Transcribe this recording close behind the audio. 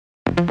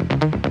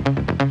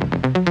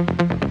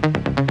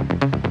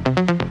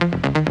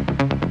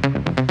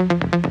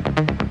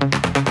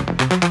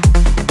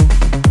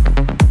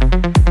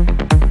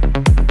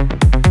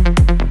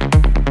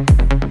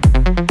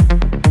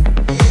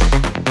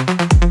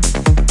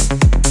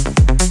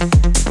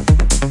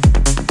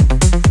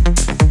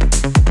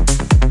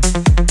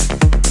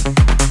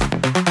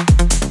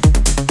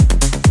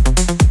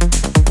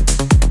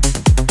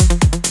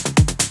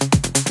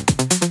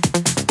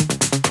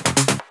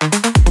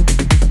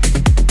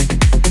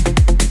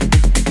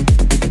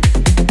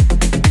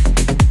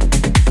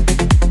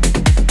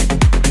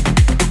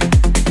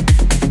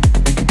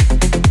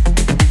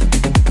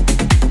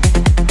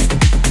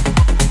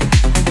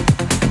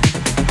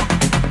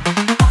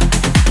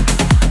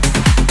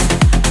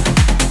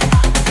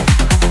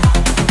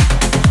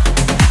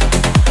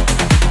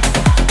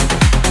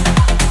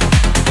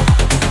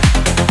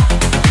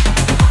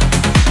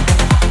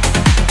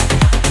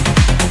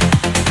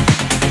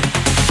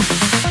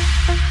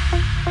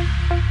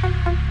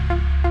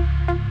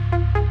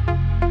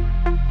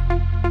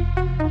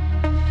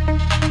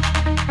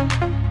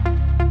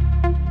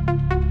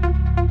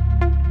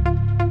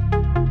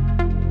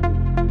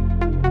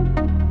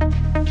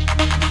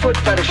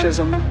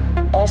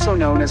fetishism, also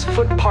known as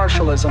foot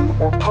partialism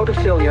or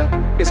podophilia,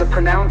 is a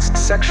pronounced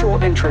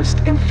sexual interest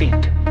in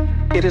feet.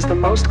 It is the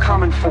most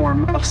common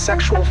form of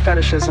sexual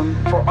fetishism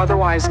for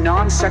otherwise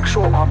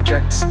non-sexual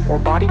objects or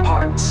body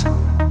parts.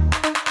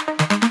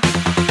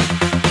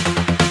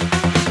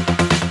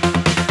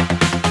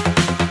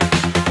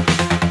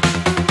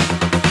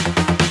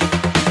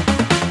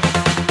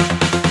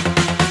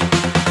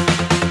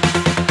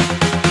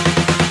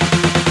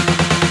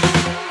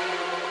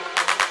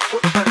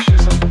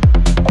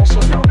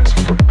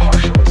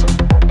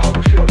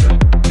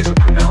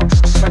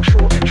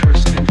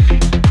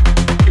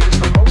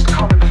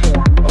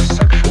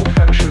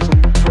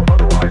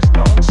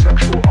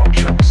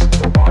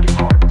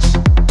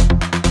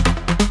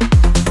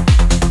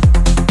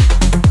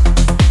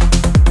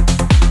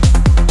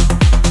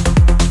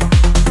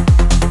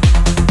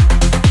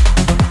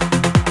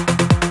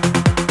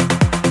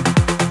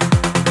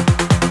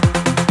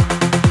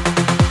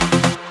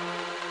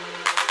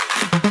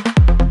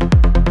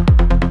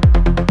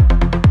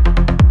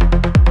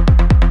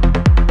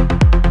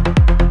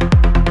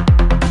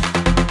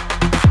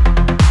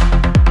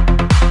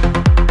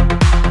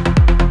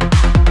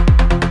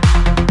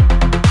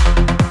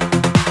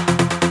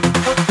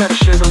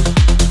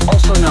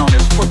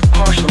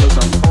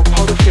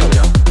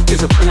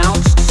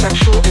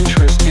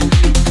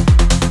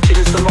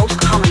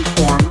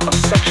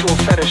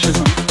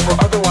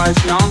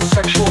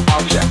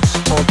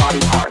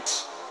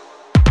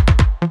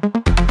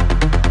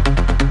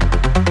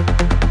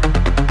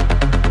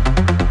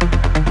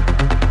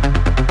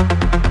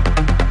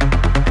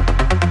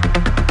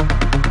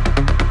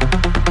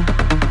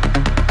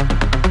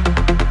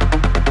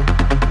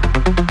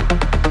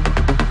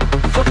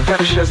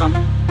 Fetishism,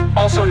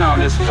 also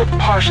known as foot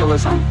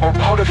partialism or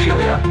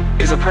podophilia,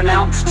 is a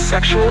pronounced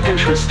sexual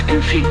interest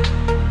in feet.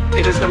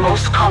 It is the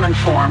most common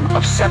form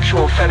of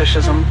sexual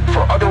fetishism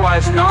for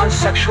otherwise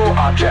non-sexual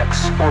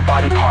objects or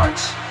body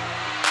parts.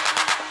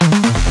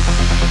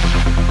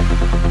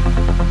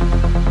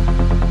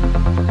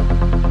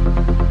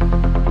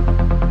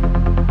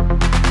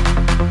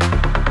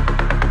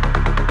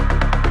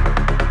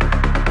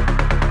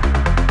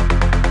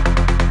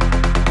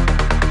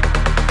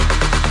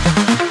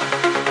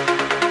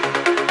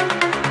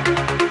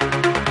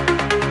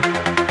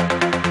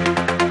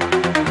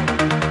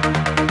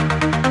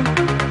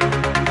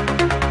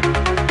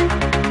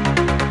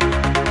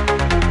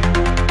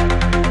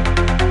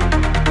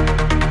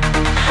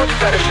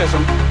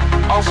 Fetishism,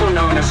 also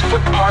known as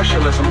foot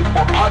partialism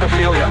or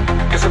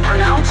podophilia, is a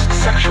pronounced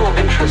sexual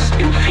interest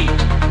in feet.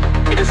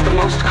 It is the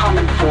most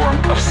common form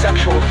of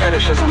sexual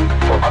fetishism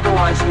for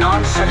otherwise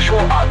non-sexual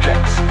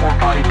objects or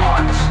body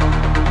parts.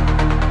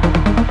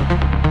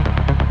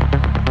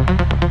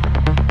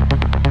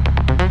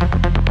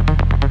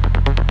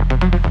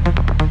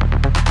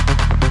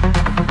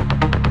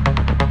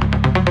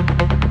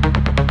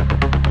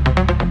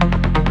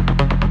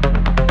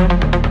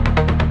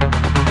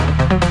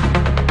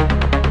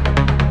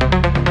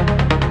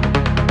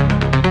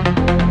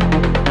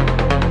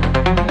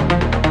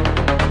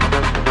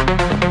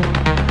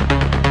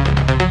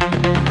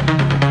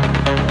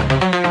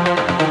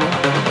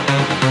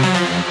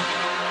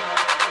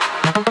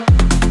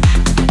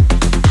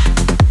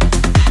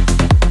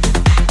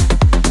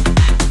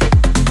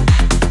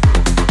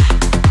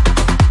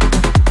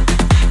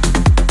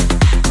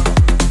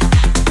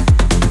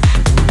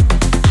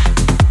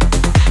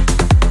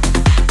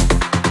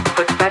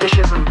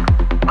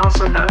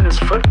 Also known as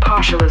foot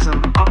partialism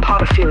or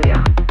podophilia,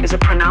 is a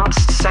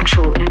pronounced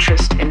sexual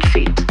interest in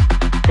feet.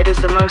 It is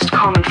the most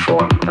common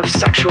form of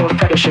sexual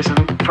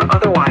fetishism for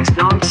otherwise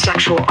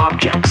non-sexual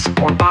objects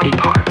or body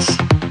parts.